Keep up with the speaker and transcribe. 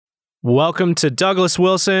Welcome to Douglas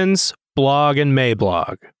Wilson's Blog and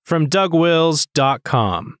Mablog from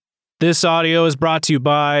dougwills.com. This audio is brought to you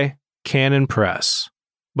by Canon Press.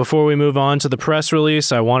 Before we move on to the press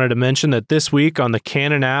release, I wanted to mention that this week on the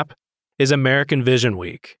Canon app is American Vision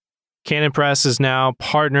Week. Canon Press is now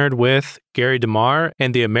partnered with Gary DeMar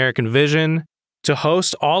and the American Vision to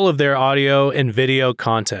host all of their audio and video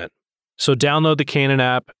content. So download the Canon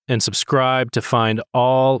app and subscribe to find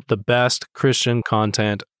all the best Christian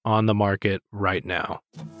content on the market right now.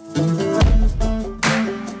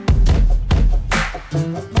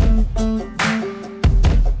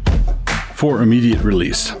 For immediate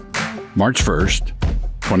release, March 1st,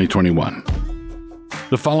 2021.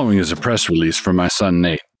 The following is a press release from my son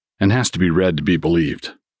Nate and has to be read to be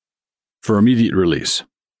believed. For immediate release,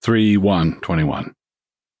 3/1/21.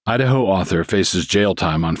 Idaho author faces jail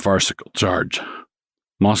time on farcical charge.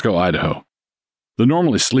 Moscow, Idaho. The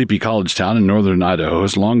normally sleepy college town in northern Idaho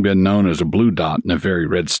has long been known as a blue dot in a very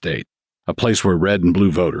red state, a place where red and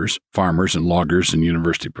blue voters, farmers and loggers and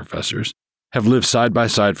university professors, have lived side by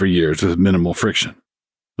side for years with minimal friction.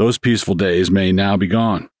 Those peaceful days may now be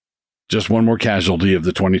gone. Just one more casualty of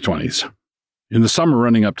the 2020s. In the summer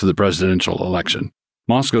running up to the presidential election,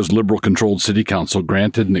 Moscow's liberal-controlled city council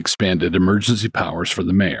granted and expanded emergency powers for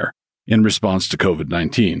the mayor in response to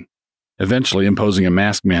COVID-19, eventually imposing a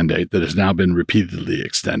mask mandate that has now been repeatedly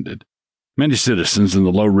extended. Many citizens in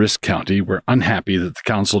the low-risk county were unhappy that the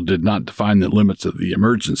council did not define the limits of the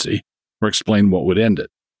emergency or explain what would end it.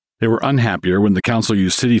 They were unhappier when the council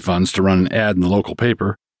used city funds to run an ad in the local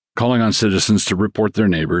paper, calling on citizens to report their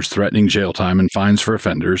neighbors, threatening jail time and fines for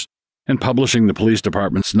offenders, and publishing the police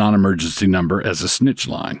department's non-emergency number as a snitch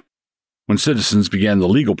line. When citizens began the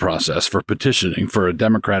legal process for petitioning for a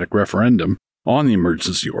democratic referendum on the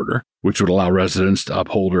emergency order, which would allow residents to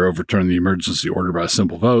uphold or overturn the emergency order by a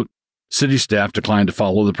simple vote, city staff declined to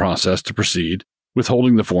follow the process to proceed,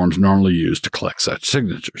 withholding the forms normally used to collect such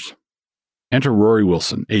signatures. Enter Rory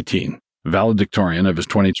Wilson, 18, valedictorian of his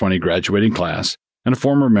 2020 graduating class and a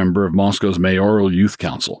former member of Moscow's mayoral youth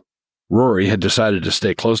council. Rory had decided to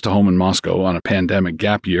stay close to home in Moscow on a pandemic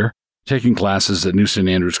gap year, taking classes at New St.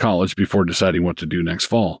 Andrews College before deciding what to do next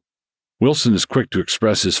fall. Wilson is quick to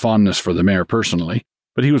express his fondness for the mayor personally,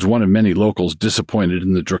 but he was one of many locals disappointed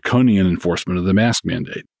in the draconian enforcement of the mask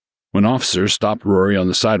mandate. When officers stopped Rory on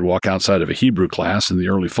the sidewalk outside of a Hebrew class in the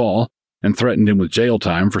early fall and threatened him with jail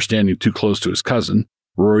time for standing too close to his cousin,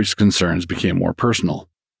 Rory's concerns became more personal.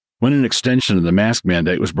 When an extension of the mask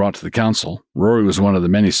mandate was brought to the council, Rory was one of the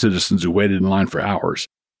many citizens who waited in line for hours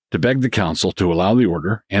to beg the council to allow the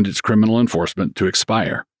order and its criminal enforcement to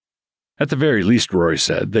expire. At the very least, Rory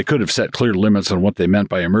said, they could have set clear limits on what they meant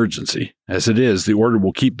by emergency. As it is, the order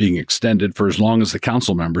will keep being extended for as long as the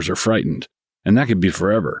council members are frightened, and that could be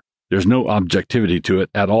forever. There's no objectivity to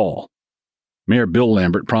it at all. Mayor Bill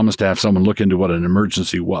Lambert promised to have someone look into what an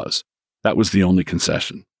emergency was. That was the only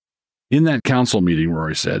concession. In that council meeting,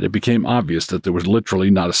 Rory said, it became obvious that there was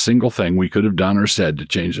literally not a single thing we could have done or said to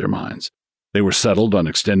change their minds. They were settled on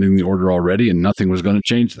extending the order already, and nothing was going to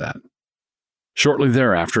change that. Shortly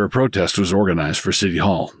thereafter, a protest was organized for City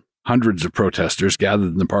Hall. Hundreds of protesters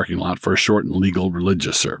gathered in the parking lot for a short and legal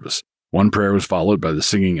religious service. One prayer was followed by the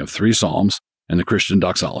singing of 3 psalms and the Christian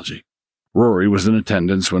doxology. Rory was in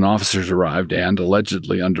attendance when officers arrived and,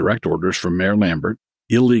 allegedly on direct orders from Mayor Lambert,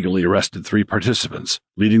 illegally arrested 3 participants,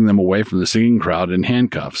 leading them away from the singing crowd in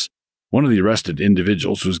handcuffs. One of the arrested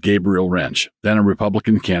individuals was Gabriel Wrench, then a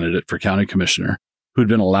Republican candidate for county commissioner, who had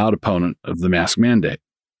been a loud opponent of the mask mandate.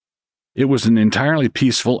 It was an entirely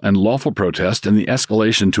peaceful and lawful protest, and the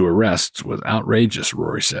escalation to arrests was outrageous,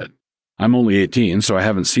 Rory said. I'm only 18, so I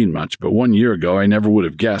haven't seen much, but 1 year ago I never would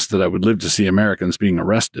have guessed that I would live to see Americans being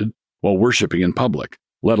arrested while worshiping in public,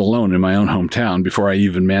 let alone in my own hometown before I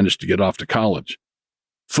even managed to get off to college.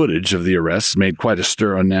 Footage of the arrests made quite a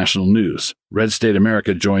stir on national news. Red State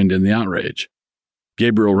America joined in the outrage.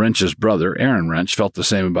 Gabriel Wrench's brother, Aaron Wrench, felt the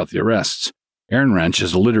same about the arrests. Aaron Wrench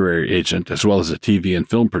is a literary agent as well as a TV and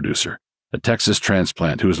film producer, a Texas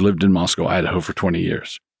transplant who has lived in Moscow, Idaho for 20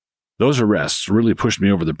 years. Those arrests really pushed me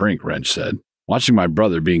over the brink, Wrench said. Watching my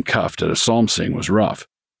brother being cuffed at a psalm sing was rough.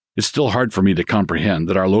 It's still hard for me to comprehend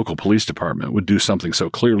that our local police department would do something so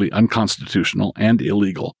clearly unconstitutional and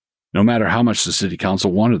illegal, no matter how much the city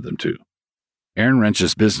council wanted them to. Aaron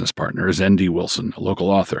Wrench's business partner is N.D. Wilson, a local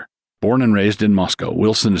author. Born and raised in Moscow,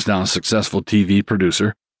 Wilson is now a successful TV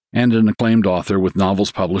producer and an acclaimed author with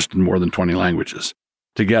novels published in more than 20 languages.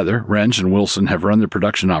 Together, Wrench and Wilson have run their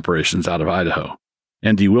production operations out of Idaho.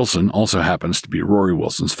 N.D. Wilson also happens to be Rory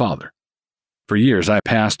Wilson's father. For years, I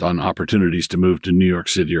passed on opportunities to move to New York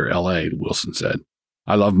City or L.A., Wilson said.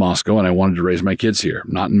 I love Moscow and I wanted to raise my kids here,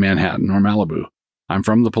 not in Manhattan or Malibu. I'm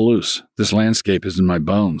from the Palouse. This landscape is in my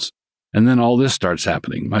bones. And then all this starts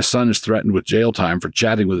happening. My son is threatened with jail time for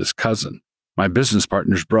chatting with his cousin. My business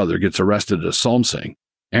partner's brother gets arrested at Solmsing.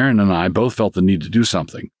 Aaron and I both felt the need to do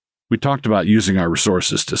something. We talked about using our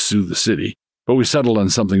resources to sue the city, but we settled on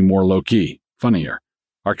something more low-key, funnier.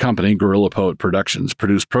 Our company, Gorilla Poet Productions,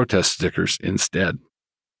 produced protest stickers instead.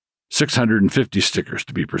 650 stickers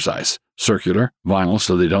to be precise. Circular, vinyl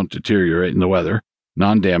so they don't deteriorate in the weather,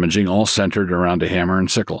 non-damaging, all centered around a hammer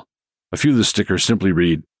and sickle. A few of the stickers simply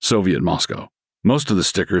read, Soviet Moscow. Most of the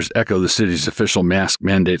stickers echo the city's official mask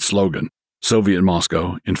mandate slogan, Soviet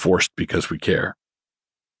Moscow, enforced because we care.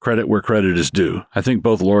 Credit where credit is due. I think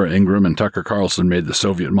both Laura Ingram and Tucker Carlson made the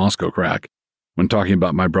Soviet Moscow crack when talking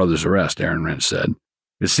about my brother's arrest, Aaron Wrench said.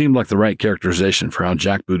 It seemed like the right characterization for how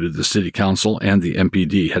jackbooted the city council and the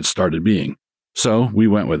MPD had started being. So we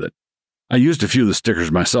went with it. I used a few of the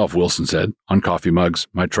stickers myself, Wilson said, on coffee mugs,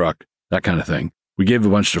 my truck, that kind of thing. We gave a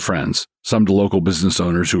bunch to friends, some to local business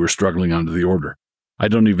owners who were struggling under the order. I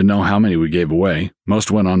don't even know how many we gave away.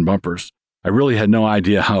 Most went on bumpers. I really had no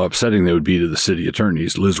idea how upsetting they would be to the city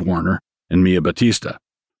attorneys, Liz Warner and Mia Batista.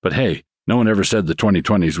 But hey, no one ever said the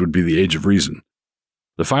 2020s would be the age of reason.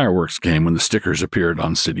 The fireworks came when the stickers appeared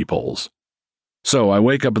on city poles. So I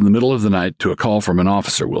wake up in the middle of the night to a call from an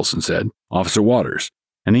officer, Wilson said, Officer Waters,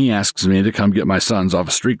 and he asks me to come get my sons off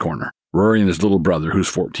a street corner, Rory and his little brother, who's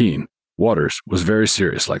 14. Waters was very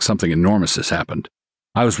serious, like something enormous has happened.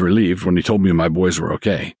 I was relieved when he told me my boys were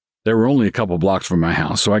okay. They were only a couple blocks from my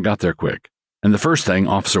house, so I got there quick. And the first thing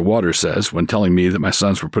Officer Waters says when telling me that my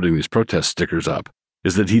sons were putting these protest stickers up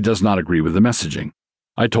is that he does not agree with the messaging.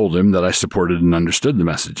 I told him that I supported and understood the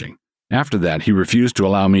messaging. After that, he refused to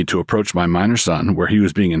allow me to approach my minor son where he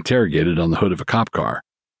was being interrogated on the hood of a cop car.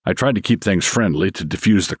 I tried to keep things friendly to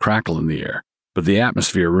diffuse the crackle in the air, but the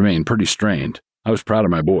atmosphere remained pretty strained. I was proud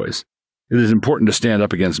of my boys. It is important to stand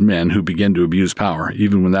up against men who begin to abuse power,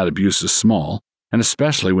 even when that abuse is small, and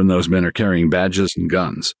especially when those men are carrying badges and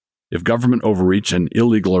guns. If government overreach and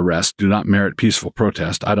illegal arrests do not merit peaceful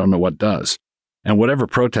protest, I don't know what does. And whatever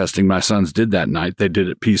protesting my sons did that night, they did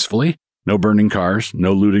it peacefully. No burning cars,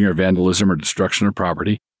 no looting or vandalism or destruction of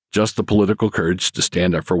property, just the political courage to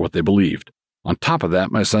stand up for what they believed. On top of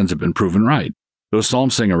that, my sons have been proven right. Those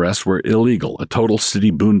Solmsing arrests were illegal, a total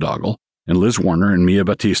city boondoggle, and Liz Warner and Mia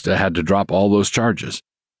Batista had to drop all those charges.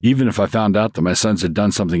 Even if I found out that my sons had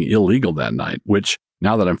done something illegal that night, which,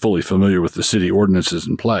 now that I'm fully familiar with the city ordinances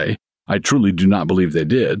in play, I truly do not believe they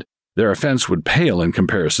did, their offense would pale in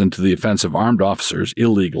comparison to the offense of armed officers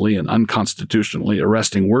illegally and unconstitutionally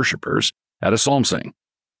arresting worshippers at a Solmsing.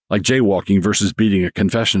 Like jaywalking versus beating a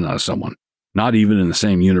confession out of someone, not even in the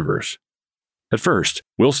same universe. At first,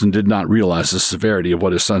 Wilson did not realize the severity of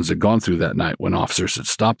what his sons had gone through that night when officers had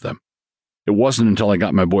stopped them. It wasn't until I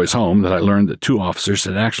got my boys home that I learned that 2 officers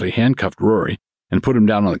had actually handcuffed Rory and put him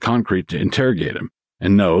down on the concrete to interrogate him,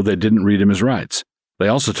 and no, they didn't read him his rights. They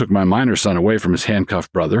also took my minor son away from his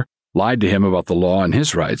handcuffed brother, lied to him about the law and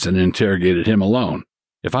his rights, and interrogated him alone.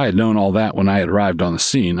 If I had known all that when I had arrived on the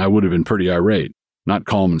scene, I would have been pretty irate, not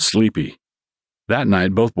calm and sleepy. That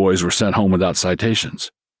night, both boys were sent home without citations.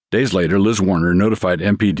 Days later, Liz Warner notified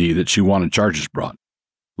MPD that she wanted charges brought.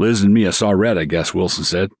 Liz and Mia saw red, I guess, Wilson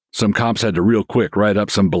said. Some cops had to real quick write up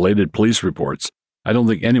some belated police reports. I don't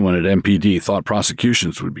think anyone at MPD thought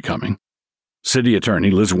prosecutions would be coming. City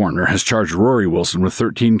Attorney Liz Warner has charged Rory Wilson with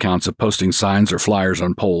 13 counts of posting signs or flyers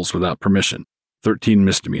on poles without permission, 13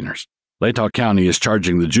 misdemeanors. Latah County is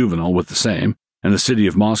charging the juvenile with the same, and the city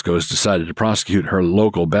of Moscow has decided to prosecute her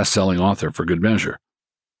local best-selling author for good measure.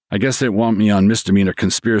 I guess they want me on misdemeanor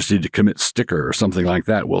conspiracy to commit sticker or something like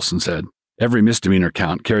that, Wilson said. Every misdemeanor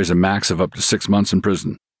count carries a max of up to 6 months in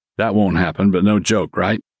prison. That won't happen, but no joke,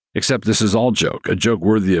 right? Except this is all joke, a joke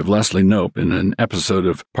worthy of Leslie Knope in an episode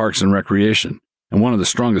of Parks and Recreation. And one of the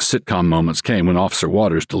strongest sitcom moments came when Officer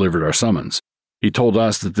Waters delivered our summons. He told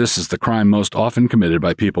us that this is the crime most often committed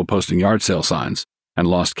by people posting yard sale signs and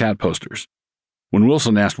lost cat posters. When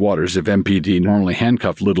Wilson asked Waters if MPD normally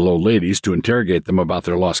handcuffed little old ladies to interrogate them about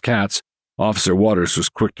their lost cats, Officer Waters was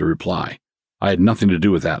quick to reply. I had nothing to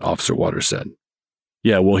do with that, Officer Waters said.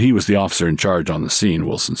 Yeah, well, he was the officer in charge on the scene,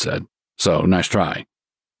 Wilson said. So, nice try.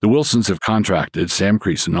 The Wilsons have contracted Sam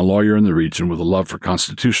Creason, a lawyer in the region with a love for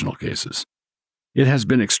constitutional cases. It has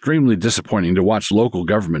been extremely disappointing to watch local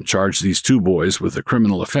government charge these 2 boys with a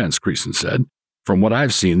criminal offense, Creason said. From what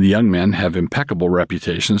I've seen, the young men have impeccable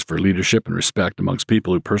reputations for leadership and respect amongst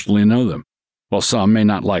people who personally know them. While some may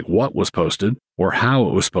not like what was posted or how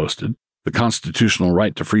it was posted, the constitutional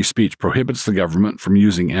right to free speech prohibits the government from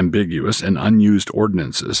using ambiguous and unused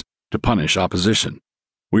ordinances to punish opposition.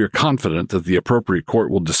 We are confident that the appropriate court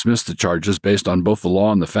will dismiss the charges based on both the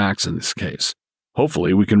law and the facts in this case.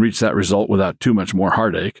 Hopefully, we can reach that result without too much more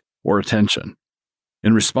heartache or attention.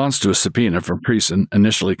 In response to a subpoena from Creason,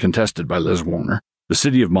 initially contested by Liz Warner, the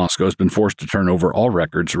city of Moscow has been forced to turn over all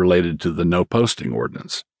records related to the no-posting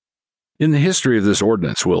ordinance. In the history of this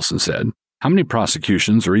ordinance, Wilson said, how many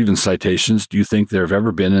prosecutions or even citations do you think there have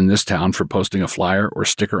ever been in this town for posting a flyer or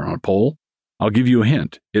sticker on a pole? I'll give you a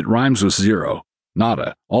hint. It rhymes with zero,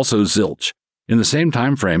 nada, also zilch. In the same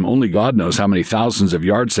time frame, only God knows how many thousands of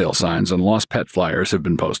yard sale signs and lost pet flyers have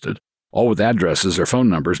been posted, all with addresses or phone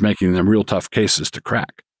numbers making them real tough cases to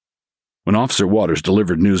crack. When Officer Waters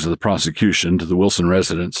delivered news of the prosecution to the Wilson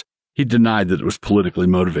residents, he denied that it was politically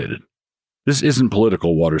motivated. This isn't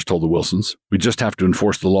political, Waters told the Wilsons. We just have to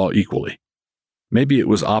enforce the law equally. Maybe it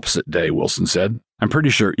was opposite day, Wilson said. I'm pretty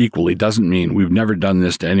sure equally doesn't mean we've never done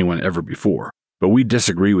this to anyone ever before, but we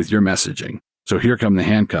disagree with your messaging, so here come the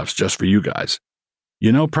handcuffs just for you guys.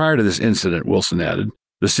 You know, prior to this incident, Wilson added,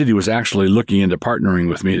 the city was actually looking into partnering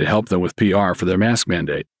with me to help them with PR for their mask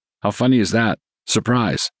mandate. How funny is that?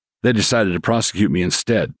 Surprise. They decided to prosecute me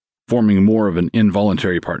instead, forming more of an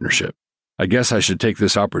involuntary partnership. I guess I should take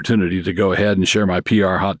this opportunity to go ahead and share my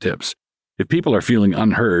PR hot tips. If people are feeling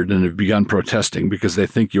unheard and have begun protesting because they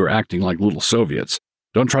think you're acting like little Soviets,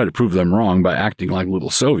 don't try to prove them wrong by acting like little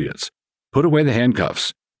Soviets. Put away the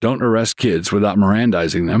handcuffs. Don't arrest kids without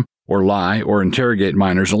Mirandizing them, or lie or interrogate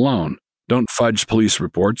minors alone. Don't fudge police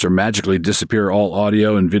reports or magically disappear all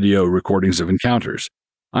audio and video recordings of encounters.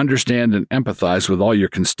 Understand and empathize with all your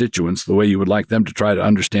constituents the way you would like them to try to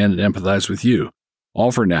understand and empathize with you.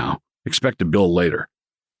 All for now. Expect a bill later.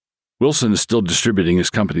 Wilson is still distributing his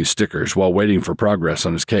company's stickers while waiting for progress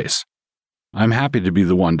on his case. I'm happy to be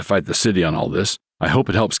the one to fight the city on all this. I hope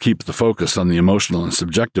it helps keep the focus on the emotional and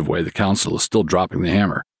subjective way the council is still dropping the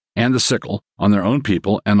hammer and the sickle on their own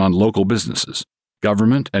people and on local businesses.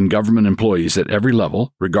 Government and government employees at every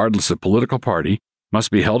level, regardless of political party, must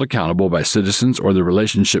be held accountable by citizens or the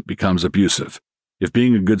relationship becomes abusive. If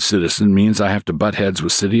being a good citizen means I have to butt heads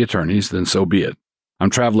with city attorneys, then so be it. I'm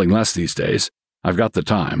traveling less these days. I've got the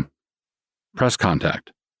time. Press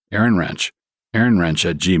contact, Aaron Wrench,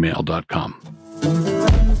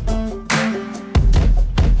 aaronwrench@gmail.com.